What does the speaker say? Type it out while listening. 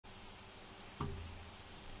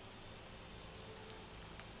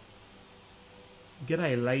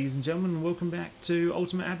G'day ladies and gentlemen, and welcome back to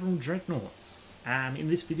Ultimate Admiral Dreadnoughts. In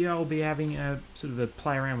this video I'll be having a sort of a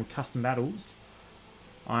play around with custom battles.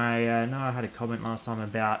 I know I had a comment last time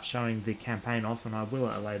about showing the campaign off, and I will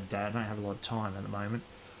at a later date. I don't have a lot of time at the moment.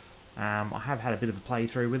 I have had a bit of a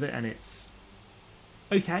playthrough with it and it's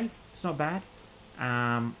okay, it's not bad.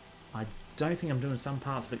 I don't think I'm doing some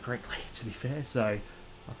parts of it correctly, to be fair, so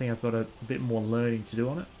I think I've got a bit more learning to do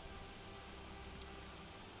on it.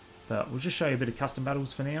 But we'll just show you a bit of custom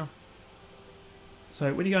battles for now.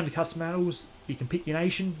 So when you go into custom battles, you can pick your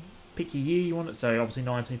nation, pick your year you want it. So obviously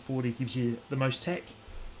 1940 gives you the most tech.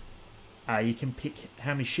 You can pick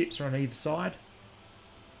how many ships are on either side.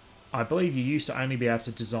 I believe you used to only be able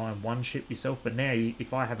to design one ship yourself, but now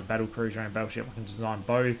if I have a battle cruiser and a battleship, I can design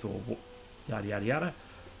both, or yada yada yada.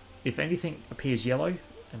 If anything appears yellow,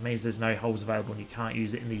 it means there's no holes available and you can't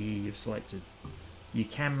use it in the year you've selected. You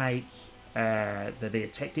can make there be a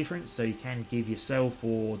tech difference, so you can give yourself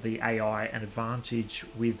or the AI an advantage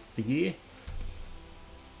with the year.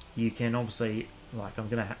 You can obviously, like, I'm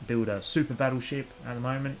going to build a super battleship at the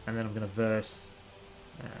moment, and then I'm going to verse,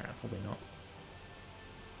 probably not.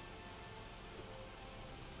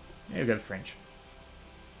 Yeah, we'll go to French.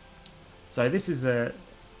 So this is a,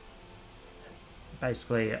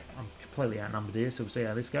 basically, I'm completely outnumbered here, so we'll see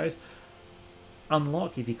how this goes.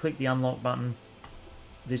 Unlock, if you click the unlock button,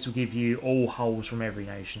 this will give you all hulls from every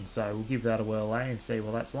nation, so we'll give that a whirl and see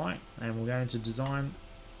what that's like, and we'll go into design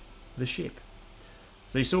the ship.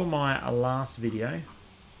 So you saw my last video.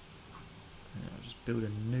 I'll just build a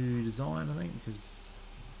new design, I think, because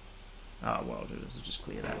what I'll do is I'll just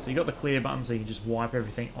clear that. So you got the clear button, so you can just wipe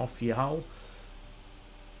everything off your hull.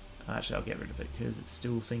 Actually, I'll get rid of it because it's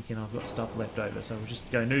still thinking I've got stuff left over, so we'll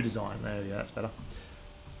just go new design. There we go, that's better.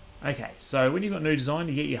 Okay, so when you've got new design,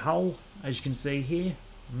 you get your hull, as you can see here.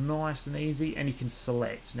 Nice and easy, and you can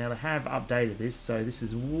select. Now they have updated this, so this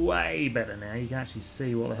is way better now. You can actually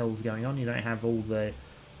see what the hell's going on. You don't have all the,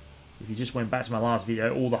 if you just went back to my last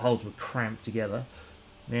video, all the hulls were cramped together.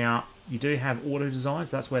 Now you do have auto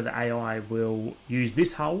designs, so that's where the AI will use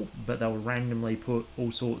this hull, but they'll randomly put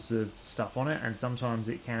all sorts of stuff on it, and sometimes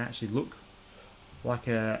it can actually look like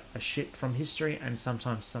a ship from history, and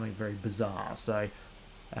sometimes something very bizarre. So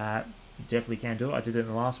definitely can do it. I did it in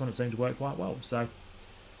the last one, it seemed to work quite well. So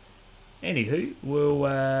anywho,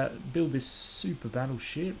 we'll build this super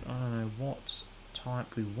battleship. I don't know what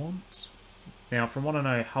type we want. Now, from what I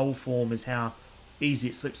know, hull form is how easy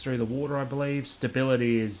it slips through the water, I believe.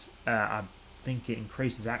 Stability is, I think it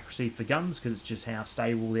increases accuracy for guns because it's just how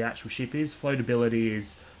stable the actual ship is. Floatability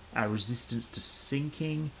is resistance to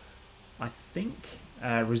sinking, I think.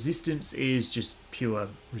 Resistance is just pure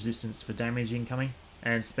resistance for damage incoming.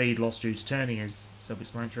 And speed lost due to turning is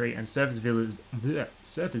self-explanatory, and surface visibility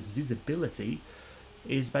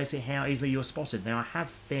is basically how easily you're spotted. Now I have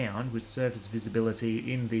found with surface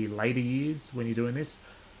visibility in the later years when you're doing this,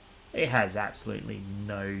 it has absolutely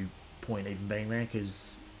no point even being there,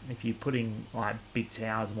 because if you're putting like big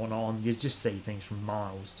towers and whatnot on, you just see things from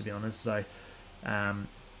miles, to be honest. So in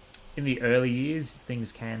the early years,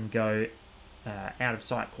 things can go out of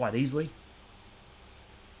sight quite easily.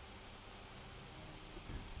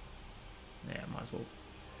 Yeah, might as well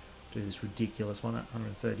do this ridiculous one at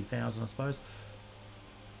 130,000, I suppose.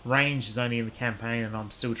 Range is only in the campaign, and I'm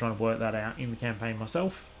still trying to work that out in the campaign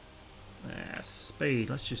myself. Speed,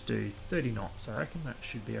 let's just do 30 knots, I reckon. That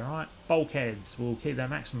should be alright. Bulkheads, we'll keep that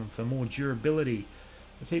maximum for more durability.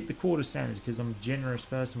 We'll keep the quarter standard because I'm a generous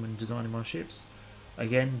person when designing my ships.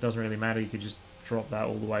 Again, doesn't really matter, you could just drop that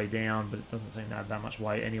all the way down, but it doesn't seem to have that much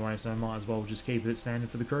weight anyway, so I might as well just keep it standard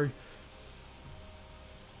for the crew.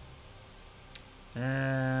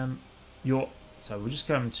 So we'll just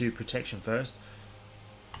come to protection first.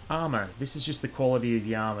 Armor. This is just the quality of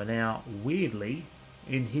your armor. Now, weirdly,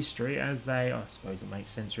 in history, as they, I suppose it makes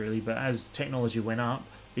sense really, but as technology went up,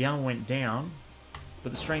 the armor went down,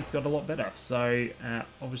 but the strength got a lot better. So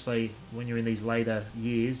obviously, when you're in these later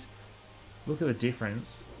years, look at the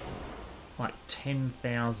difference. Like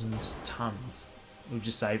 10,000 tons we've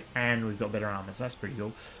just saved, and we've got better armor, so that's pretty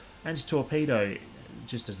cool. Anti-torpedo,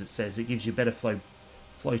 just as it says, it gives you better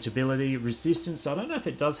floatability, resistance. So I don't know if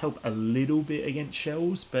it does help a little bit against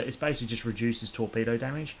shells, but it's basically just reduces torpedo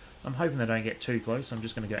damage. I'm hoping they don't get too close. I'm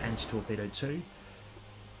just going to go anti-torpedo 2.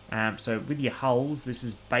 So with your hulls, this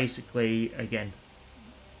is basically, again,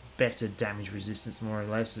 better damage resistance, more or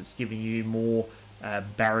less. It's giving you more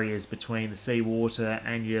barriers between the seawater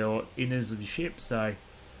and your inners of your ship. So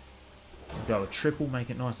go a triple,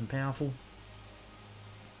 make it nice and powerful.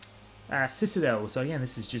 Citadel, so again,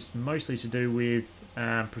 this is just mostly to do with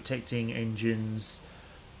protecting engines,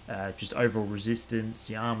 just overall resistance,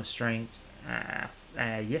 your armor strength,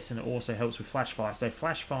 yes, and it also helps with flash fire. So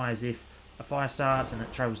flash fire is if a fire starts and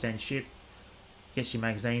it travels down ship, gets your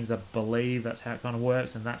magazines, I believe that's how it kind of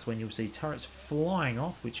works, and that's when you'll see turrets flying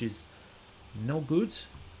off, which is no good.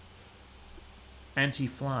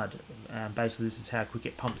 Anti-flood, basically this is how quick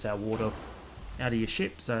it pumps our water out of your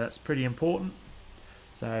ship, so that's pretty important.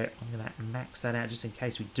 So I'm going to max that out just in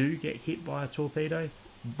case we do get hit by a torpedo.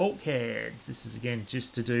 Bulkheads, this is again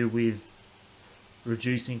just to do with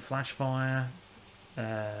reducing flash fire.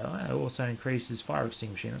 It also increases fire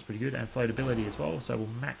extinguishing, that's pretty good, and floatability as well, so we'll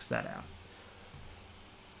max that out.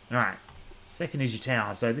 Alright, second is your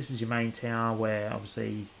tower. So this is your main tower where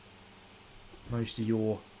obviously most of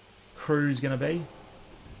your crew is going to be.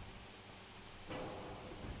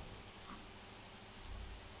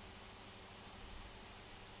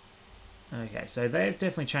 Okay, so they've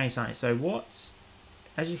definitely changed something. So what's,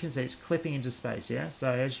 as you can see, it's clipping into space, yeah?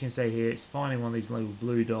 So as you can see here, it's finding one of these little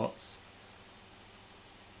blue dots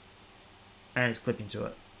and it's clipping to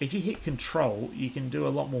it. If you hit control, you can do a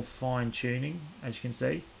lot more fine tuning, as you can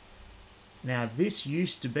see. Now this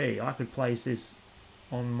used to be, I could place this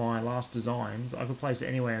on my last designs, I could place it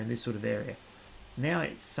anywhere in this sort of area. Now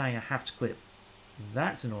it's saying I have to clip.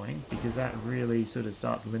 That's annoying because that really sort of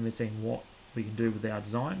starts limiting what we can do with our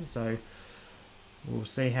design. So we'll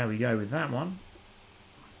see how we go with that one.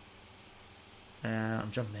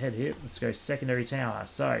 I'm jumping ahead here. Let's go secondary tower.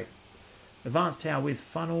 So advanced tower with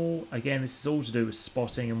funnel. Again, this is all to do with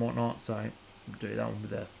spotting and whatnot. So we'll do that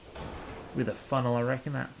one with a funnel. I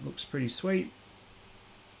reckon that looks pretty sweet.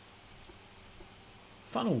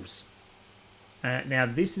 Funnels. Now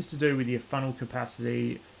this is to do with your funnel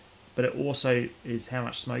capacity, but it also is how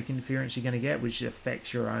much smoke interference you're going to get, which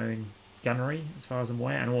affects your own gunnery as far as I'm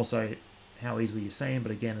aware, and also how easily you see them.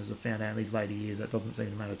 But again, as I've found out in these later years, that doesn't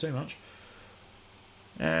seem to matter too much.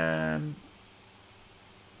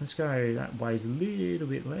 Let's go, that weighs a little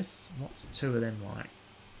bit less. What's two of them like?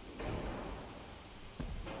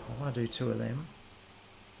 I want to do two of them.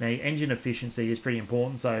 Now, engine efficiency is pretty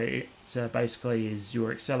important, so it basically is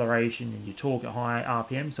your acceleration and your torque at high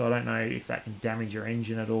RPM, so I don't know if that can damage your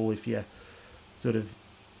engine at all if you're sort of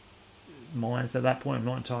minus at that point, I'm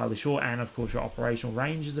not entirely sure, and of course your operational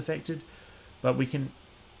range is affected, but we can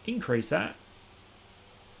increase that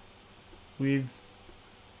with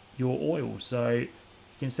your oil. So you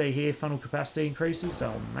can see here funnel capacity increases, so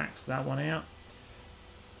I'll max that one out.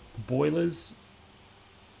 Boilers,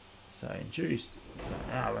 so induced, so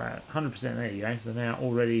we're at 100%, there you go, so now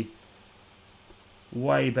already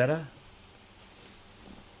way better.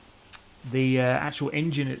 The actual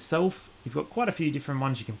engine itself, you've got quite a few different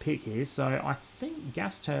ones you can pick here, so I think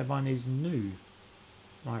gas turbine is new,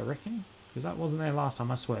 I reckon, because that wasn't there last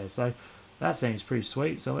time, I swear, so that seems pretty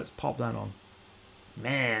sweet, so let's pop that on.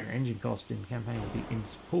 Man, engine cost in the campaign would be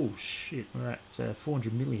oh shit, we're at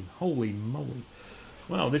 400 million, holy moly.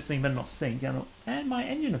 Well, this thing better not sink, and my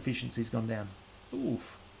engine efficiency's gone down.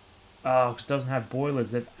 Oof. Oh, because it doesn't have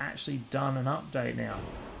boilers. They've actually done an update now.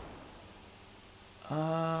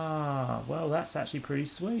 Ah, well, that's actually pretty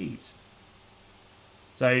sweet.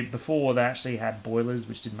 So before they actually had boilers,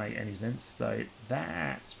 which didn't make any sense. So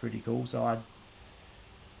that's pretty cool. So I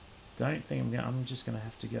don't think I'm just going to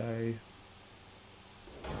have to go.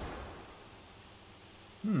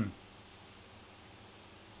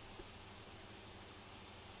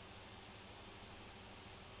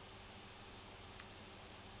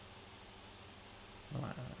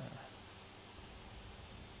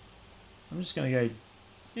 I'm just going to go,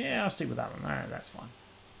 yeah, I'll stick with that one. That's fine.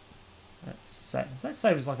 That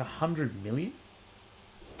saves like 100 million?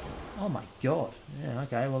 Oh my god. Yeah,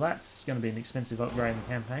 okay, well that's going to be an expensive upgrade in the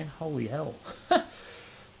campaign. Holy hell.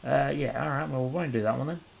 Yeah, alright, well we won't do that one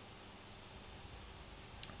then.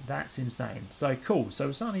 That's insane. So cool, so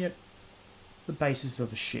we're starting at the basis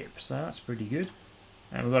of a ship, so that's pretty good.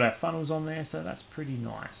 And we've got our funnels on there, so that's pretty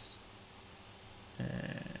nice.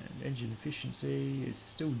 And engine efficiency is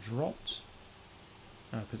still dropped.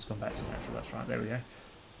 Oh, because it's gone back to natural, that's right, there we go.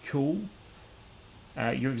 Cool.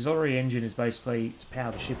 Your auxiliary engine is basically to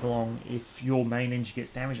power the ship along if your main engine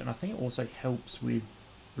gets damaged, and I think it also helps with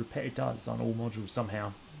repair. It does on all modules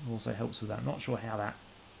somehow. It also helps with that. I'm not sure how that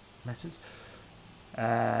matters.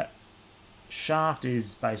 Shaft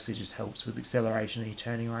is basically just helps with acceleration and your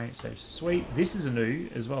turning rate, so sweet. This is a new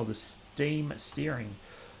as well, the steam steering.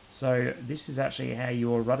 So this is actually how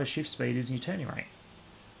your rudder shift speed is and your turning rate.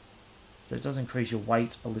 So it does increase your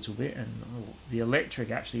weight a little bit, and the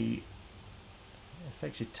electric actually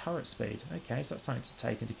affects your turret speed. Okay, so that's something to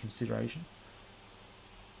take into consideration.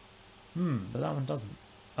 But that one doesn't.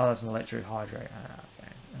 Oh, that's an electric hydrate.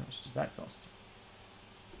 Okay, how much does that cost?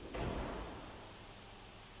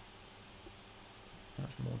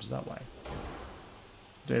 does that weigh?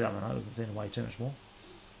 Do that one, that doesn't seem to weigh too much more.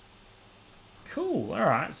 Cool,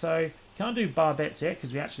 alright, so can't do barbettes yet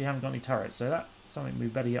because we actually haven't got any turrets, so that's something we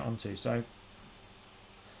better get onto. So,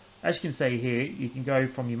 as you can see here, you can go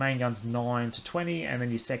from your main guns 9 to 20, and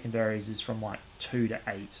then your secondaries is from like 2 to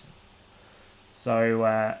 8.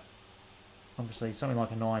 So, obviously something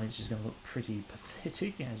like a 9-inch is going to look pretty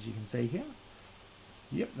pathetic, as you can see here.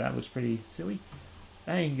 Yep, that looks pretty silly.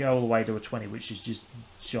 And you can go all the way to a 20, which is just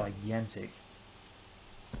gigantic.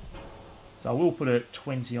 So I will put a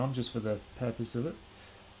 20 on just for the purpose of it,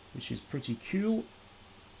 which is pretty cool.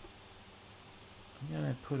 I'm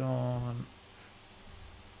going to put on...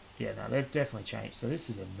 Yeah, no, they've definitely changed. So this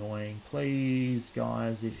is annoying. Please,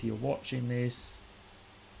 guys, if you're watching this,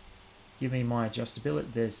 give me my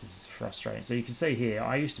adjustability. This is frustrating. So you can see here,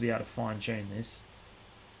 I used to be able to fine-tune this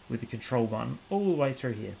with the control button all the way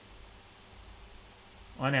through here.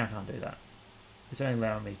 I now can't do that. It's only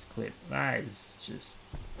allowing me to clip. That is just...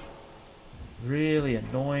 really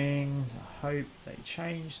annoying. I hope they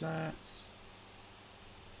change that.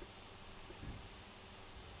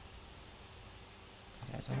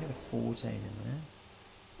 Okay, so I can get a 14 in there.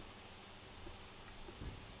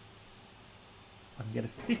 I can get a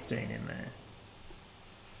 15 in there.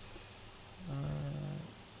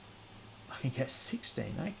 I can get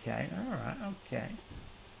 16. Okay, alright, okay.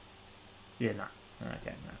 Yeah, no.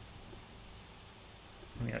 Okay, no.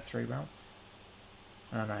 Can we get a 3 barrel?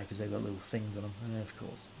 Oh no, because they've got little things on them. Yeah, of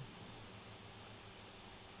course.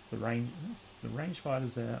 The range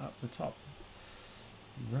fighters are up the top.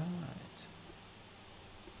 Right.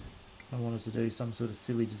 I wanted to do some sort of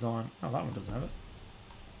silly design. Oh, that one doesn't have it.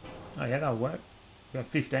 Oh yeah, that'll work. We got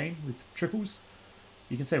 15 with triples.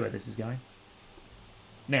 You can see where this is going.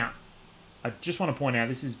 Now, I just want to point out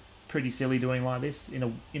this is pretty silly doing like this in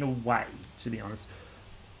a way, to be honest.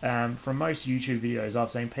 From most YouTube videos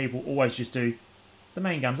I've seen, people always just do the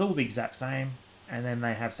main gun's all the exact same, and then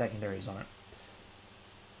they have secondaries on it.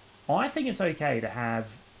 I think it's okay to have,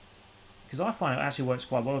 because I find it actually works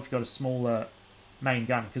quite well if you've got a smaller main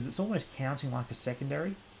gun, because it's almost counting like a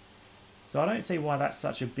secondary. So I don't see why that's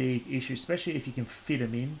such a big issue, especially if you can fit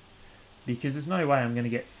them in, because there's no way I'm going to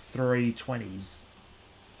get 3 20s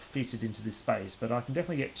fitted into this space, but I can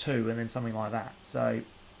definitely get 2 and then something like that. So,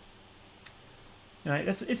 you know,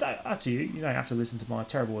 it's up to you. You don't have to listen to my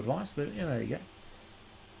terrible advice, but, you know, there you go.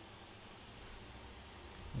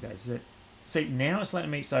 Okay, so see, now it's letting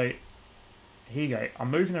me, so here you go. I'm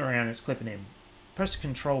moving it around, it's clipping in. Press the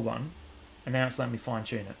control button, and now it's letting me fine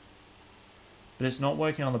tune it. But it's not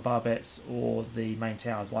working on the barbettes or the main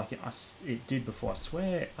towers like it did before. I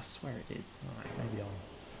swear it did. Alright, maybe I'm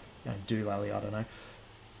going doolally, I don't know.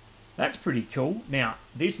 That's pretty cool. Now,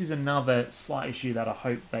 this is another slight issue that I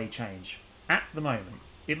hope they change. At the moment,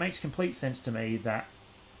 it makes complete sense to me that,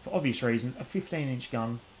 for obvious reason, a 15-inch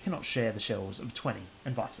gun cannot share the shells of 20,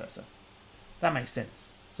 and vice versa. That makes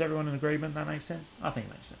sense. Is everyone in agreement that makes sense? I think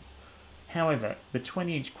it makes sense. However, the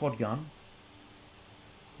 20-inch quad gun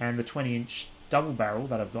and the 20-inch double barrel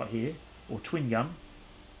that I've got here, or twin gun,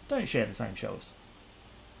 don't share the same shells.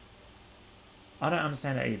 I don't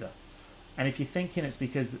understand it either. And if you're thinking it's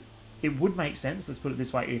because it would make sense, let's put it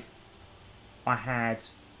this way, if I had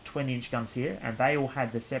 20-inch guns here and they all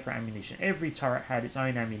had their separate ammunition. Every turret had its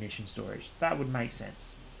own ammunition storage. That would make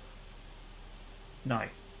sense. No.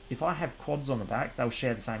 If I have quads on the back, they'll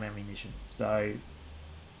share the same ammunition. So,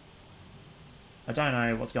 I don't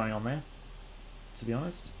know what's going on there, to be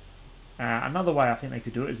honest. Another way I think they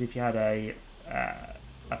could do it is if you had a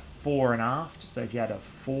fore and aft. So if you had a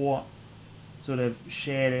fore sort of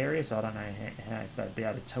shared area, so I don't know how if they'd be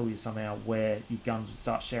able to tell you somehow where your guns would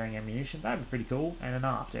start sharing ammunition. That'd be pretty cool. And an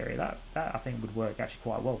aft area, that I think would work actually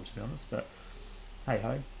quite well, to be honest. But hey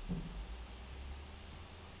ho.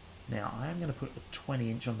 Now I am going to put a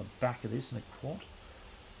 20-inch on the back of this in a quad.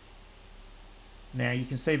 Now you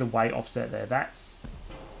can see the weight offset there. That's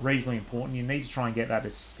reasonably important. You need to try and get that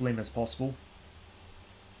as slim as possible.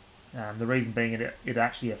 The reason being it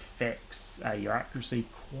actually affects your accuracy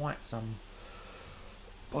by some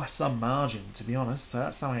margin, to be honest. So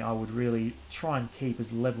that's something I would really try and keep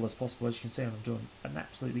as level as possible. As you can see, I'm doing an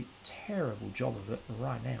absolutely terrible job of it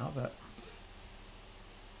right now, but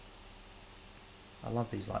I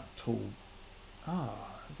love these like tool.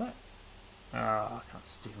 Is that? I can't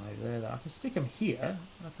stick them over there though. I can stick them here,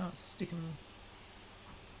 but I can't stick them.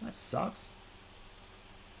 That sucks.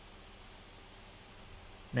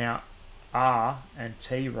 Now, R and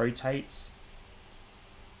T rotates.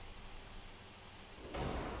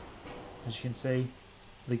 As you can see,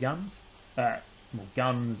 the guns. Well,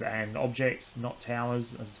 guns and objects, not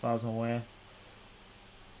towers, as far as I'm aware.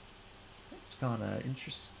 It's kind of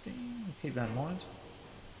interesting. Keep that in mind.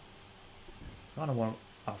 Kind of want...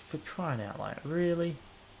 Oh, for crying out loud. Really?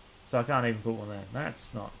 So I can't even put one there.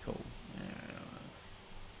 That's not cool.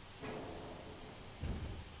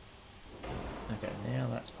 Okay, now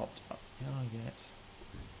that's popped up. Can I get...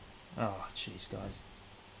 Oh, jeez, guys.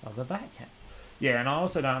 Oh, the back cap. Yeah, and I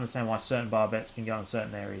also don't understand why certain barbettes can go in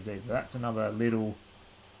certain areas either. That's another little...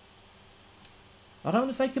 I don't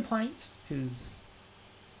want to say complaints, because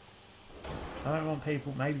I don't want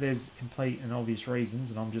people... Maybe there's complete and obvious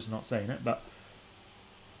reasons, and I'm just not seeing it, but...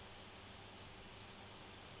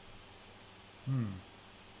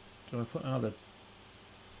 Do I put another...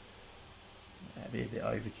 That'd be a bit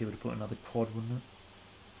overkill to put another quad, wouldn't it?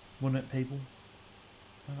 Wouldn't it, people?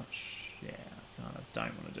 How much? Yeah, I kind of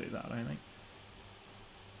don't want to do that, I don't think.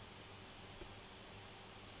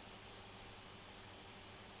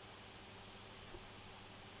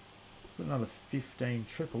 Put another 15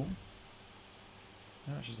 triple.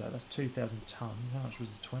 How much is that? That's 2,000 tons. How much was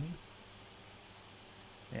the 20?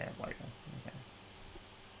 Yeah, way more. Okay.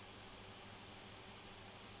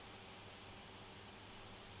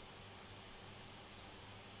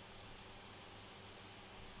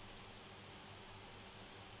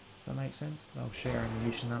 That makes sense. They'll share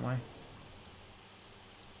ammunition that way.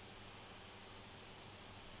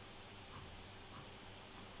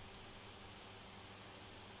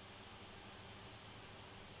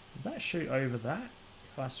 Would that shoot over that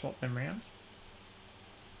if I swap them around?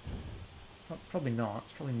 Probably not.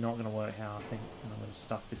 It's probably not going to work how I think. And I'm going to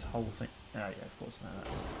stuff this whole thing. Oh yeah, of course. No,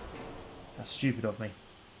 that's how stupid of me.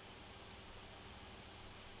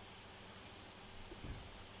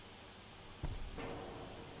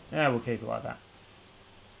 Yeah, we'll keep it like that.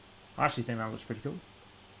 I actually think that looks pretty cool.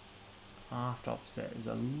 Aft offset is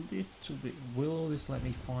a little bit... Will this let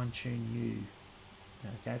me fine tune you?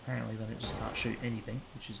 Okay, apparently then it just can't shoot anything,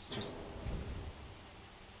 which is just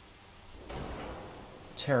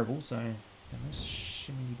terrible. So let's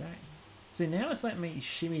shimmy you back. See, now it's letting me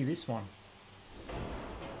shimmy this one.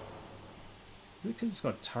 Is it because it's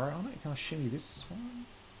got a turret on it? Can I shimmy this one?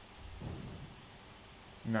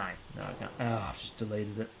 No, I can't. Oh, I've just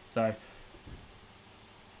deleted it. So,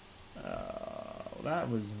 that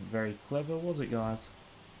wasn't very clever, was it, guys?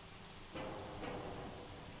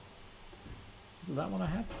 Is it that one I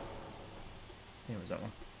had? I think it was that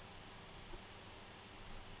one.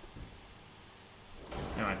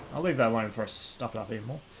 Anyway, I'll leave that alone before I stuff it up even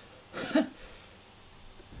more.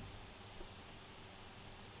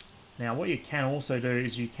 Now, what you can also do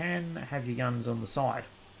is you can have your guns on the side.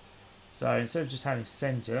 So instead of just having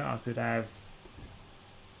centre, I could have,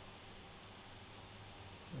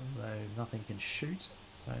 although nothing can shoot,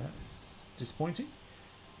 so that's disappointing.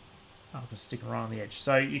 I can stick them right on the edge.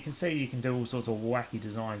 So you can see you can do all sorts of wacky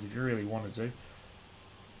designs if you really wanted to.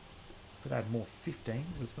 Could add more 15s,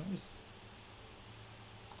 I suppose.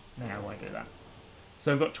 No, I won't do that.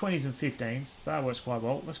 So we've got 20s and 15s, so that works quite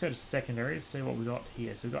well. Let's go to secondaries, see what we've got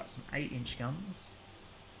here. So we've got some 8-inch guns.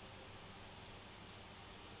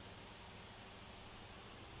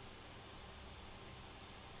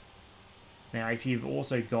 Now, if you've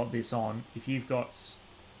also got this on, if you've got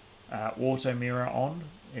auto mirror on,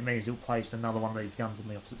 it means it'll place another one of these guns on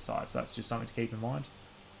the opposite side. So that's just something to keep in mind.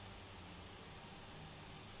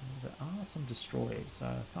 There are some destroyers, so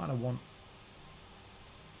I kind of want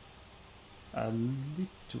a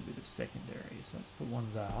little bit of secondary. So let's put one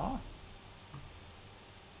there.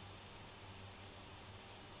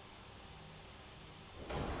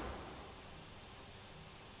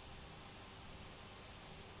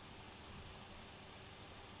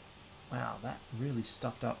 Wow, that really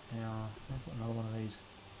stuffed up our... I'll put another one of these.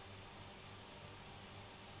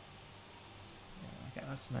 Yeah, okay,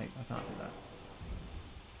 that's snake. I can't do that.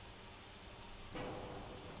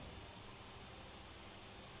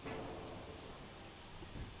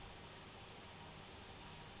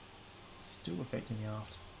 Still affecting the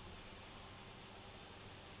aft.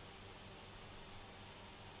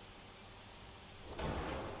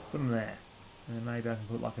 Put them there. And then maybe I can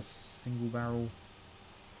put like a single barrel...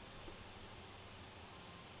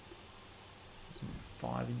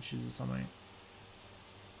 5 inches or something.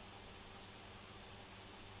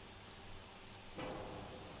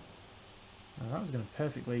 Now that was going to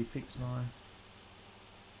perfectly fix my...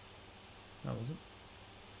 That wasn't.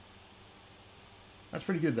 That's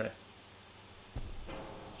pretty good though.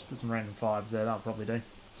 Just put some random 5s there, that'll probably do.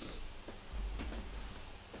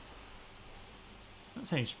 That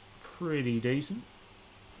seems pretty decent.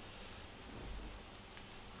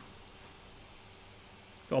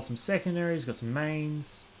 Got some secondaries, got some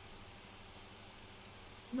mains.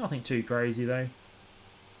 Nothing too crazy though.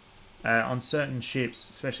 On certain ships,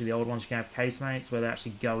 especially the old ones, you can have casemates where they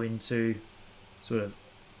actually go into sort of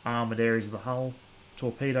armoured areas of the hull.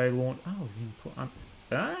 Torpedo launch. Oh, you can put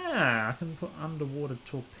I can put underwater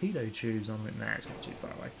torpedo tubes on it. Nah, it's not too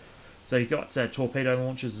far away. So you've got torpedo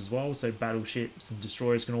launchers as well. So battleships and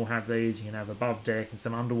destroyers can all have these. You can have above deck and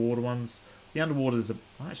some underwater ones. The underwaters are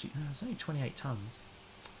actually it's only 28 tons.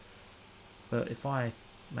 But if I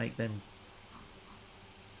make them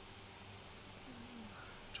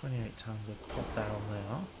 28 tons, I'll pop that on there.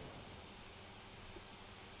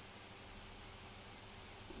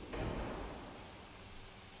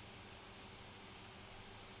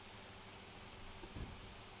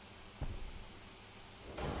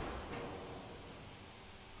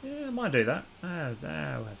 Yeah, I might do that. We'll have to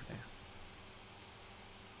go.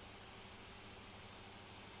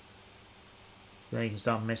 So then you can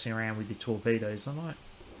start messing around with the torpedoes. I might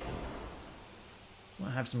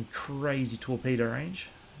have some crazy torpedo range.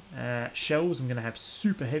 Shells I'm going to have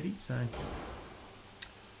super heavy, so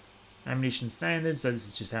ammunition standard, so this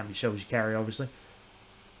is just how many shells you carry, obviously.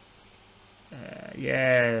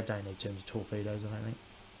 Yeah, I don't need too many torpedoes, I don't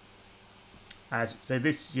think. So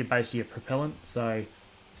this, you're basically a propellant, so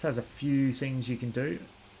this has a few things you can do.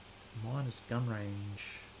 Minus gun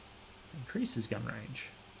range. Increases gun range.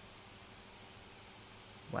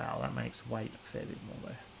 Wow, that makes weight a fair bit more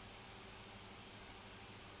though.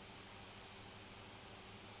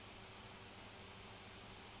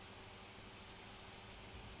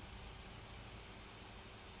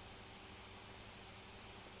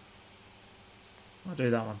 I'll do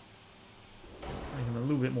that one. Make them a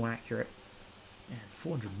little bit more accurate. Man,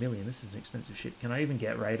 400 million, this is an expensive ship. Can I even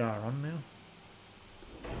get radar on now?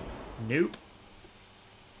 Nope.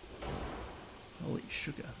 Holy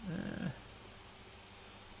sugar.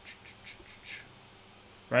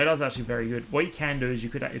 Radar's actually very good. What you can do is you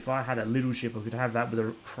could, if I had a little ship, I could have that with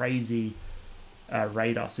a crazy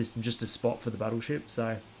radar system just to spot for the battleship.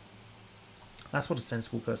 So that's what a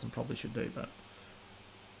sensible person probably should do. But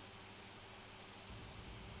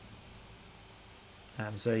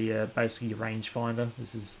so yeah, basically your rangefinder.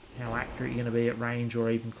 This is how accurate you're going to be at range or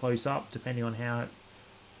even close up, depending on how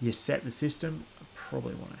you set the system. I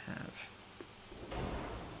probably want to have.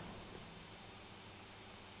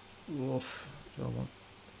 Oof. Do I want?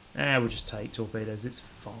 We'll just take torpedoes. It's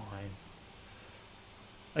fine.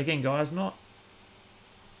 Again, guys, not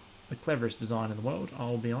the cleverest design in the world.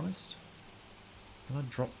 I'll be honest. Can I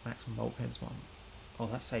drop maximum bulkheads one? Oh,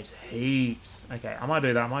 that saves heaps. Okay, I might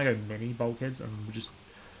do that. I might go mini bulkheads and we'll just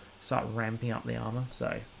start ramping up the armor.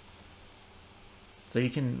 So you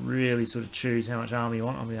can really sort of choose how much armor you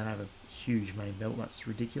want. I'm going to have a huge main belt. That's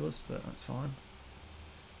ridiculous, but that's fine.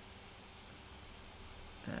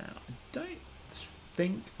 I don't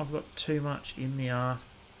think I've got too much in the aft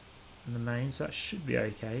and the main, so that should be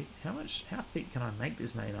okay. How thick can I make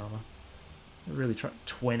this main armor? I really try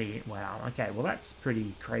 20. Wow. Okay, well that's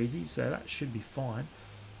pretty crazy, so that should be fine.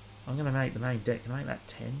 I'm gonna make the main deck. Can I make that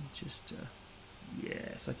 10? Just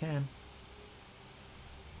yes, I can.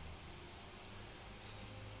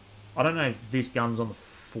 I don't know if this gun's on the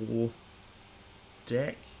fore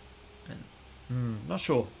deck. Not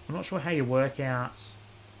sure. I'm not sure how you work out.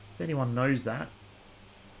 If anyone knows that,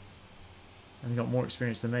 and you've got more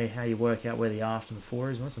experience than me, how you work out where the aft and the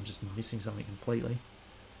fore is, unless I'm just missing something completely.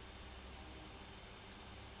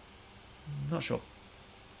 Not sure.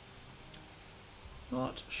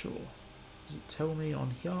 Not sure. Does it tell me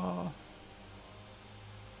on here?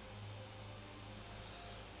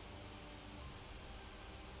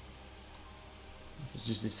 This is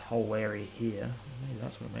just this whole area here. Maybe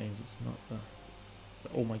that's what it means. It's not the... So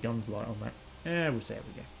all my guns light on that. Yeah, we'll see how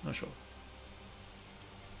we go. Not sure.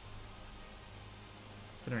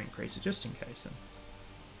 Better increase it just in case then.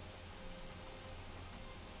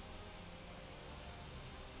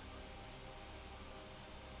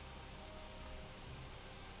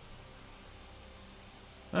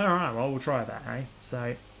 Alright, well we'll try that, hey?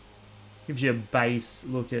 So, gives you a base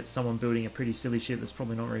look at someone building a pretty silly ship that's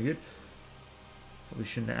probably not very good. Probably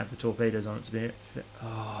shouldn't have the torpedoes on it to be... Oh,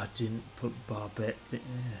 I didn't put barbette...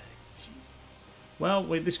 Well,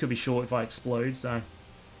 this could be short if I explode, so...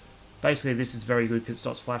 Basically, this is very good because it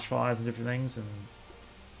stops flash fires and different things, and...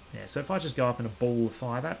 Yeah, so if I just go up in a ball of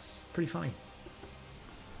fire, that's pretty funny.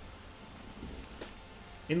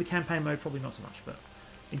 In the campaign mode, probably not so much, but...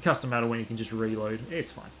 In custom battle, when you can just reload,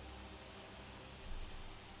 it's fine.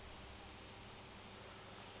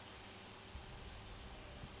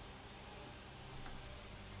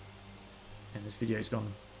 And this video's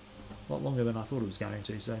gone a lot longer than I thought it was going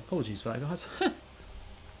to, so apologies for that, guys.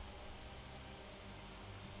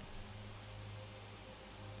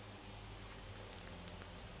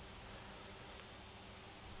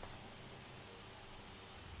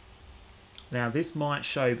 Now this might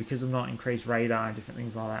show, because of not increased radar and different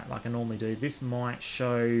things like that, like I normally do, this might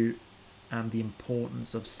show the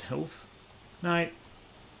importance of stealth. No,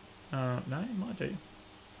 no, it might do.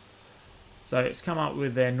 So it's come up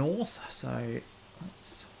with their north, so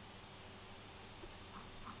let's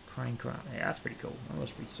crane craft. Yeah, that's pretty cool. That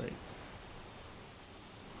looks pretty sweet.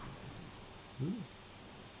 Ooh.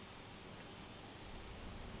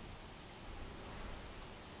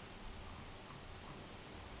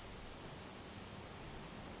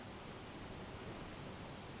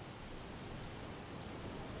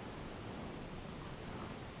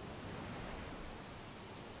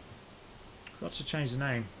 Got to change the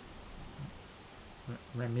name.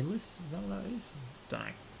 Remilis? Is that what that is? Don't know.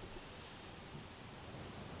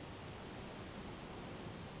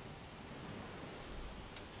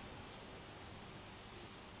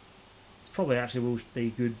 It's probably actually will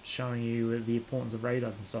be good showing you the importance of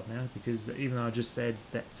radars and stuff now, because even though I just said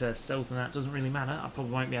that stealth and that doesn't really matter, I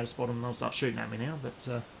probably won't be able to spot them and they'll start shooting at me now,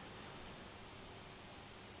 but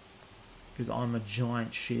because I'm a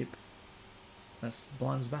giant ship, that's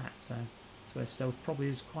blind as bat, so that's where stealth probably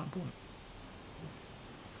is quite important.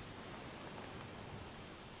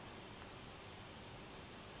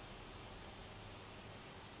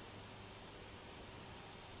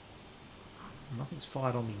 Nothing's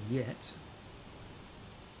fired on me yet.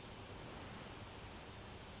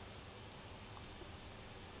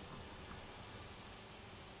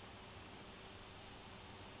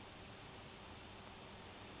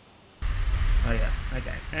 Oh yeah,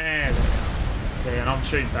 okay. There we go. So, and I'm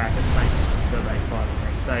shooting back at the same distance that they fired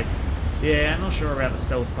at me. So, yeah, I'm not sure about the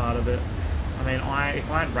stealth part of it. I mean, if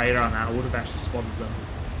I had radar on that, I would have actually spotted them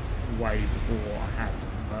way before I had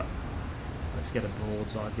them. But let's get a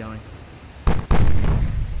broadside going.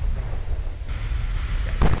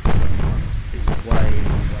 Way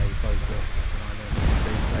closer than I normally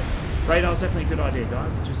do. So radar's definitely a good idea,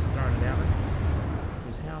 guys. Just throwing it out there.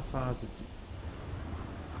 Because how far is it?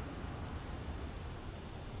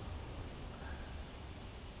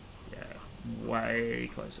 Yeah, way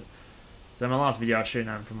closer. So in my last video I was shooting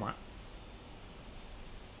at him from like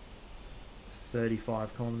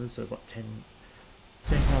 35 kilometers, so it's like 10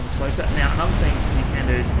 kilometers closer. Now another thing you can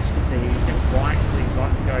do is, as you can see, you can right click, so I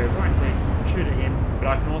can go right click, shoot at him, but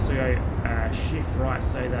I can also go shift right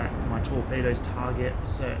so that my torpedoes target a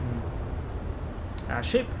certain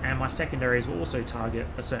ship, and my secondaries will also target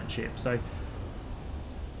a certain ship. So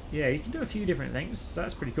yeah, you can do a few different things, so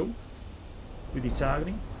that's pretty cool with your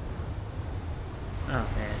targeting. Oh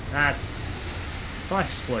man, that's, if I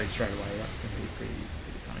explode straight away, that's going to be pretty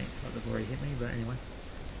funny. Like they've already hit me, but anyway,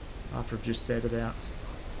 after I've just said about.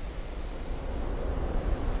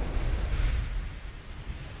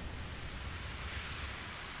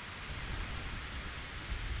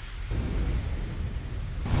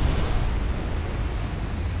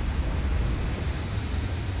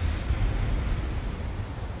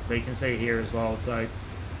 So you can see here as well, so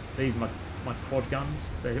these are my quad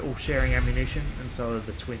guns, they're all sharing ammunition, and so are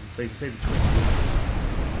the twins. So you can see the twins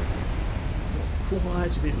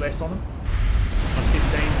quite a bit less on them. My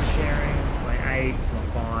 15s are sharing, my 8s, my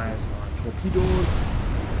 5s, my torpedoes.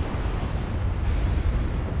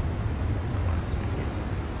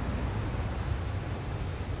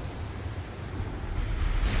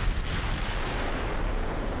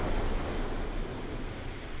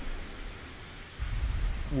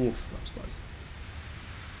 Woof, that was close.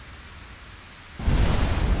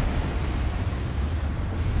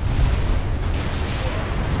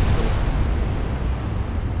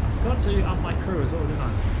 I forgot to up my crew as well, didn't I?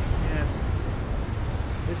 Yes.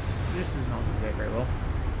 This is not going to go very well.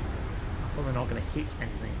 I'm probably not going to hit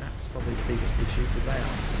anything. That's probably the biggest issue, because they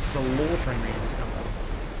are slaughtering me in this gunboat.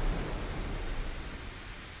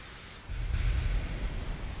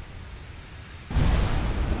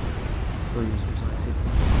 Cruisers, nice hit.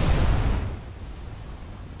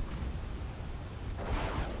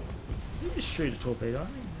 Did you just shoot a torpedo? I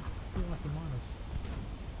feel like he might have.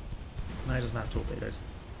 No, he doesn't have torpedoes.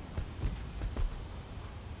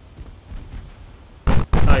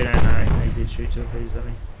 Oh, you don't know. He did shoot torpedoes at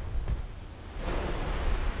me.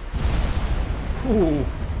 Ooh.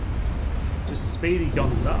 Just speedy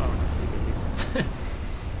Gonzalo.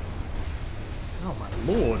 Oh my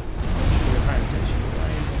lord. I should have paid attention.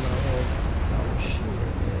 Oh shit.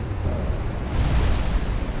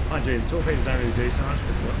 Mind you, the torpedoes don't really do so much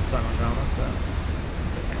because we've got so much armor, so it's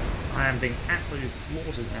okay. I am being absolutely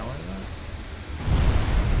slaughtered now over that.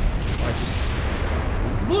 I just...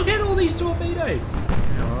 Look at all these torpedoes! Oh,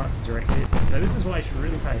 well, that's a direct hit. So this is why you should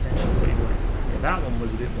really pay attention to what you're doing. Yeah, that one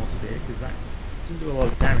was a bit more severe because that didn't do a lot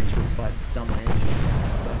of damage, but it's like done the engine.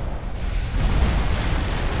 So.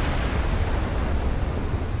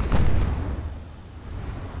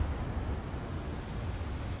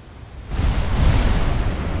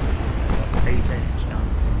 10-inch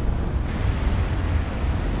guns.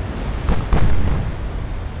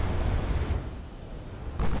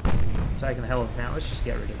 Taking a hell of a count. Let's just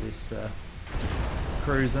get rid of this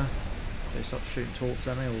cruiser. So stop shooting torps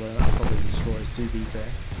at me, although that probably destroys, to be fair.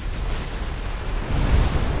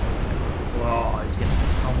 Whoa, he's getting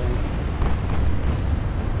pummeled.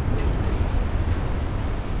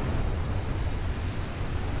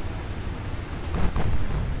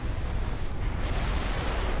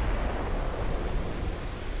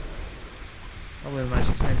 Probably the most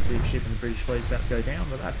expensive ship in the British fleet is about to go down,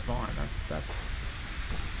 but that's fine. That's.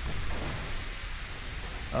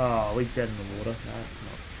 Oh, we're dead in the water. That's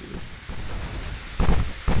not good.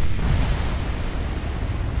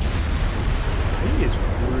 He is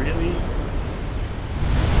really...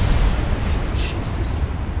 Jesus.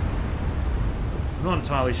 I'm not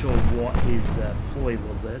entirely sure what his ploy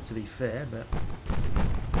was there, to be fair, but...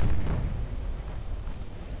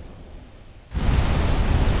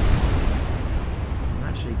 I'm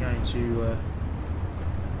actually going to...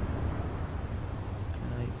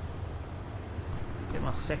 get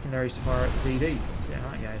my secondaries to fire at the DD. See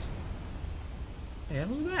how that goes. Yeah,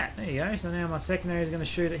 look at that. There you go. So now my secondary is going to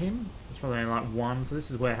shoot at him. It's probably only like one. So this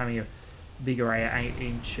is where having a bigger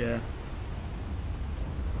 8-inch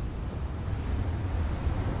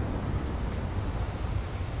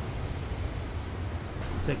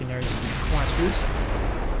secondary is quite good.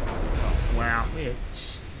 Oh, wow. Yeah, it's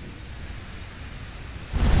just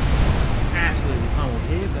absolutely pummeled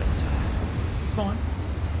here, but it's fine.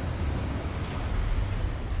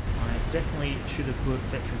 Definitely should have put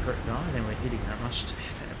veteran correct guy, then we're hitting that much, to be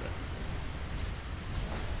fair, but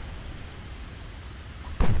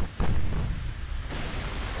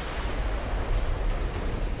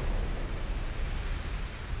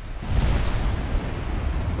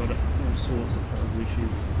got all sorts of horrible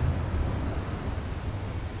issues.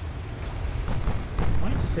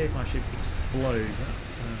 Wait to see if my ship explodes.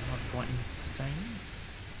 That's not quite entertaining.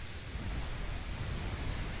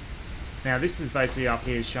 Now this is basically up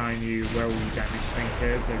here showing you where all the damage is being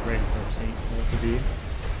occurred, so red is obviously more severe.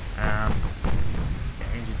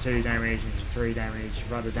 Engine 2 damage, engine 3 damage,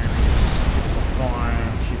 rudder damage, ship is on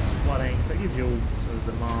fire, ship is flooding, so it gives you all sort of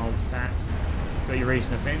the mild stats. Got your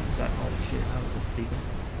recent events, so holy shit, that was a big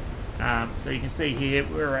one. So you can see here,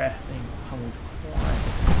 we're being pummeled quite a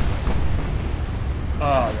bit.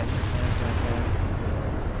 Oh yeah, turn.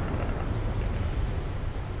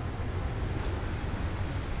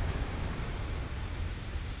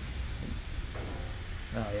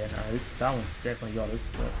 Oh yeah, no, that one's definitely got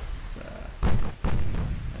us, but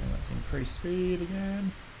let's increase speed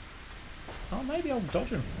again. Oh, maybe I'll dodge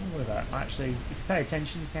him. Oh, look at that. Actually, if you pay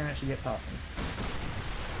attention, you can actually get past him.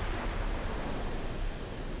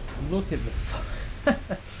 Look at the...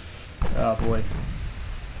 oh boy.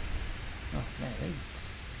 Oh man, these...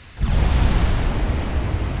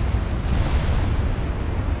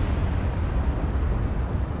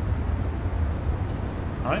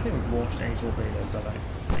 I don't think we've launched any torpedoes, I don't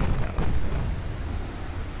think that was.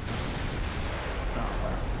 Oh,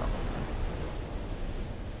 wow, it's not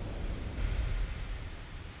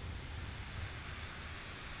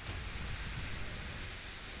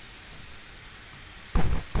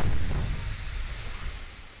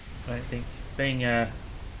I don't think being actually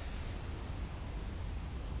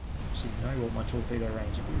know what my torpedo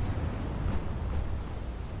range is.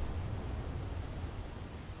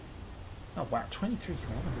 Oh wow, 23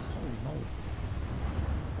 kilometers, holy moly.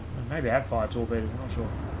 Maybe I have fired torpedoes, I'm not sure.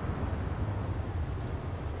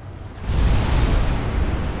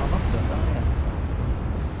 I must have, oh yeah.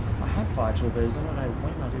 I have fired torpedoes, I don't know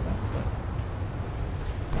when I did that, but...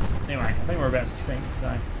 Anyway, I think we're about to sink,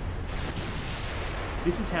 so...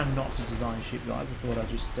 This is how not to design a ship, guys. I thought I'd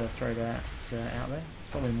just throw that out there. It's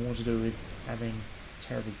probably more to do with having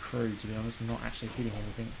terrible crew, to be honest, and not actually hitting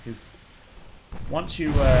anything, because... Once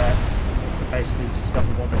you basically discover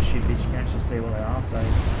what their ship is, you can actually see what they are. So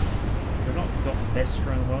they've not got the best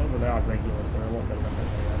crew in the world, but they are regular, so they're a lot better than what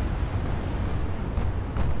they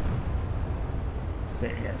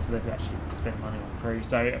are. Yeah, so they've actually spent money on crew.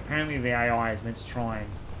 So apparently the AI is meant to try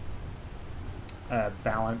and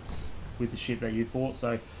balance with the ship that you've bought.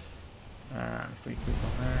 So if we click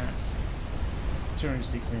on that,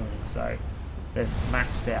 206 million. So they've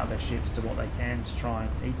maxed out their ships to what they can to try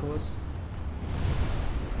and equal us.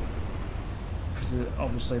 Because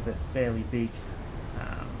obviously they're fairly big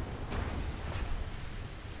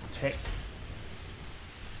tech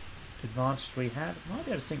advantage we had. Might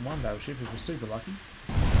be able to sink one battleship if we're super lucky.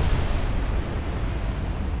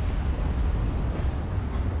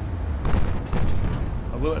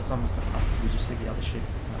 I will at some stuff. We just hit the other ship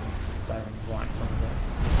that was sailing right in front of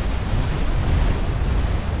us.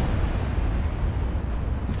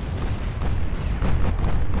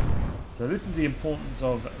 So this is the importance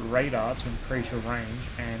of radar to increase your range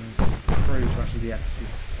and crew to actually be able to hit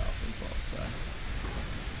stuff as well. So.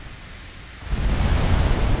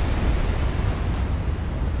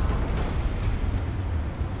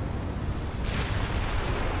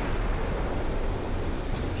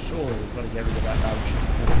 Surely we've got to get rid of that battleship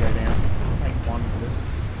before we go down. Make one with this.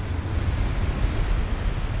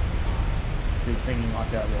 This dude's singing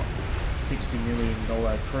like a, what, $60 million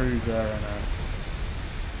cruiser and a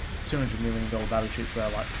 $200 million battleship for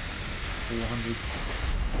like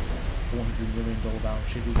 $400 million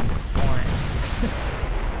battleship isn't quite.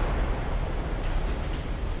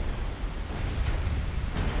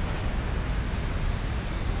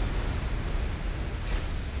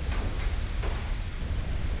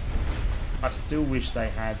 I still wish they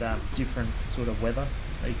had different sort of weather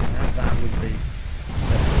that you can have. That would be so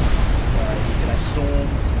good. You could have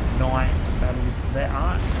storms, nights, battles. There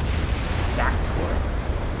are stats for it.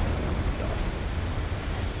 God.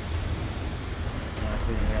 Now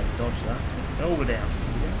figuring out how to dodge that. Oh, we're down.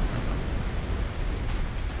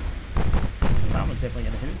 That one's definitely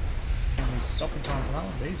going to hit us. Can we stop in time for that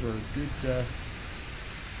one? These are a good...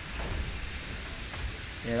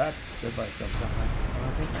 yeah, they're both got something. I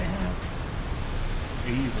think they have.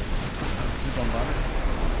 Easily. Keep on butter.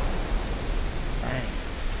 Bang.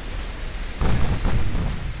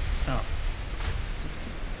 Oh.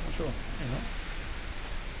 Not sure. Hang on.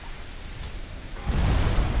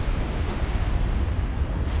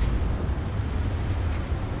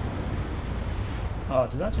 Oh,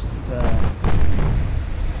 did that just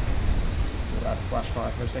that flash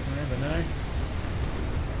fire for a second there, but no.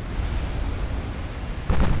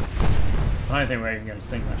 I don't think we're even going to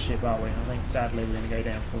sink that ship, are we? I think sadly we're going to go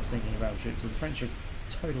down before sinking a battleship, so the French have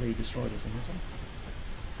totally destroyed us in this one.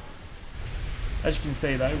 As you can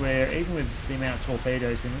see though, we're, even with the amount of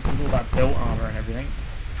torpedoes in this, with all that belt armour and everything,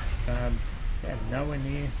 yeah, nowhere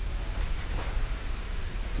near.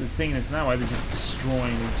 So seeing this that way, they're just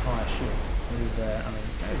destroying the entire ship. With, I mean,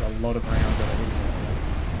 there's a lot of rounds that are hitting us now.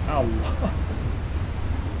 A lot!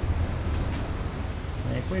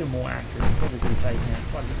 And if we were more accurate, we probably could have taken out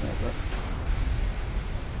quite a bit more, but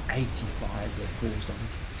 80 fires they've caused on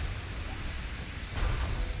us.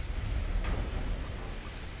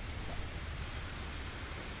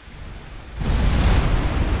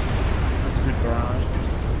 That's a good barrage.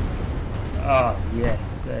 Oh,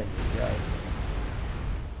 yes, there you go.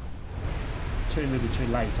 Too little too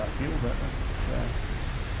late, I feel, but that's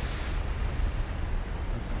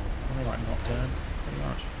only like not turn, pretty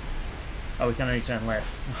much. Oh, we can only turn left.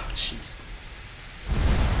 Oh, jeez.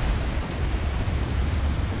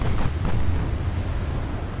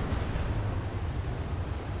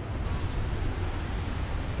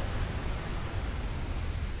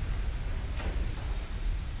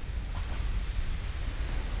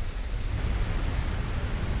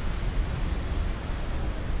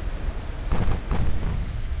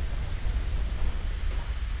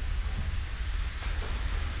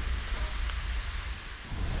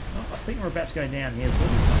 I think we're about to go down here, boys.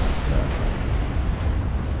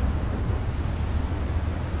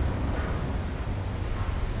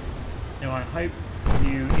 Now I hope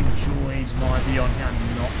you enjoyed my video on how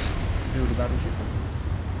not to build a battleship.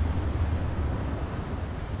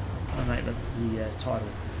 I made the title.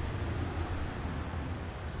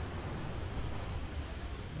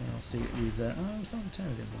 And I'll stick it with oh, something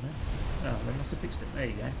turned it in there. Oh, they must have fixed it. There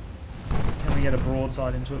you go. Can we get a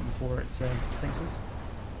broadside into it before it sinks us?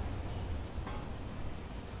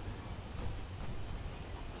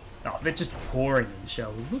 Oh, they're just pouring in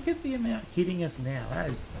shells. Look at the amount hitting us now.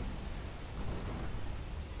 That is...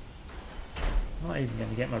 I'm not even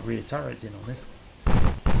going to get my rear turrets in on this.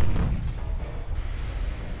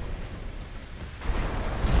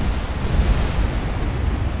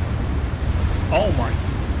 Oh my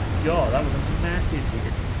god, that was a massive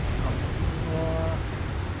hit. Oh,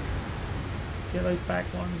 get those back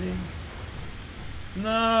ones in.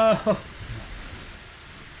 No!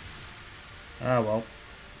 Oh well.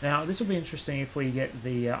 Now, this will be interesting if we get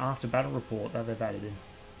the after battle report that they've added in.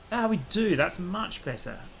 Ah, we do. That's much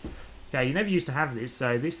better. Okay, you never used to have this,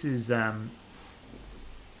 so this is, yeah,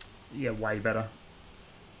 way better.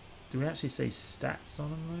 Do we actually see stats on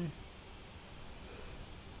them,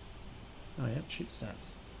 though? Oh, yeah, ship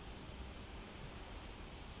stats.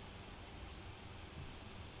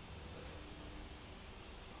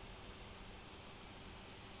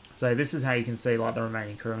 So this is how you can see like the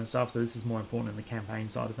remaining crew and stuff. So this is more important in the campaign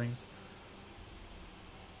side of things.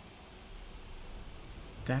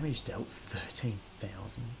 Damage dealt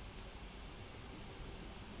 13,000.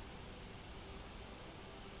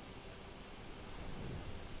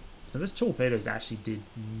 So those torpedoes actually did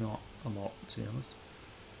not a lot, to be honest.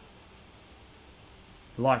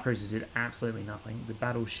 The light cruiser did absolutely nothing. The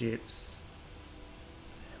battleships,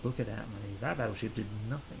 look at that, man. That battleship did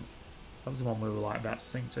nothing. That was the one we were like about to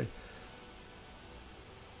sink to.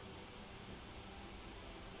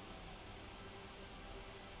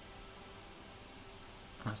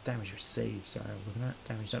 That's damage received. Sorry, I was looking at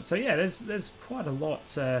damage done. So yeah, there's quite a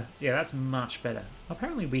lot. Yeah, that's much better.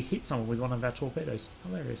 Apparently, we hit someone with one of our torpedoes.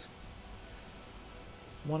 Hilarious.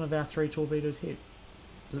 One of our 3 torpedoes hit.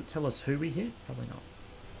 Does it tell us who we hit? Probably not.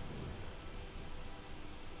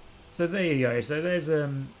 So there you go. So there's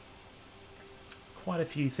quite a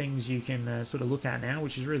few things you can sort of look at now,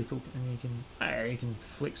 which is really cool. And you can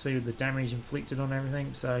see the damage inflicted on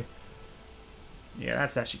everything. So yeah,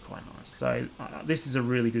 that's actually quite nice. So this is a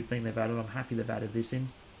really good thing they've added. I'm happy they've added this in.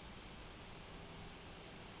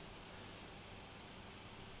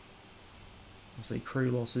 Obviously crew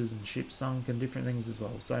losses and ships sunk and different things as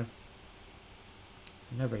well. So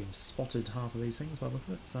I've never even spotted half of these things by the look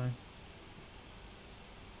of it. So,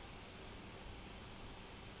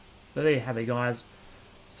 but there you have it, guys.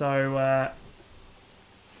 So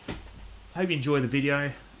hope you enjoyed the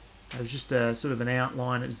video. It was just a sort of an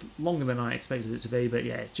outline. It was longer than I expected it to be, but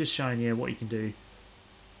yeah, just showing you what you can do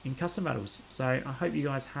in custom battles. So I hope you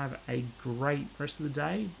guys have a great rest of the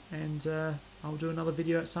day, and I'll do another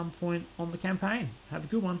video at some point on the campaign. Have a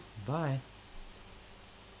good one. Bye.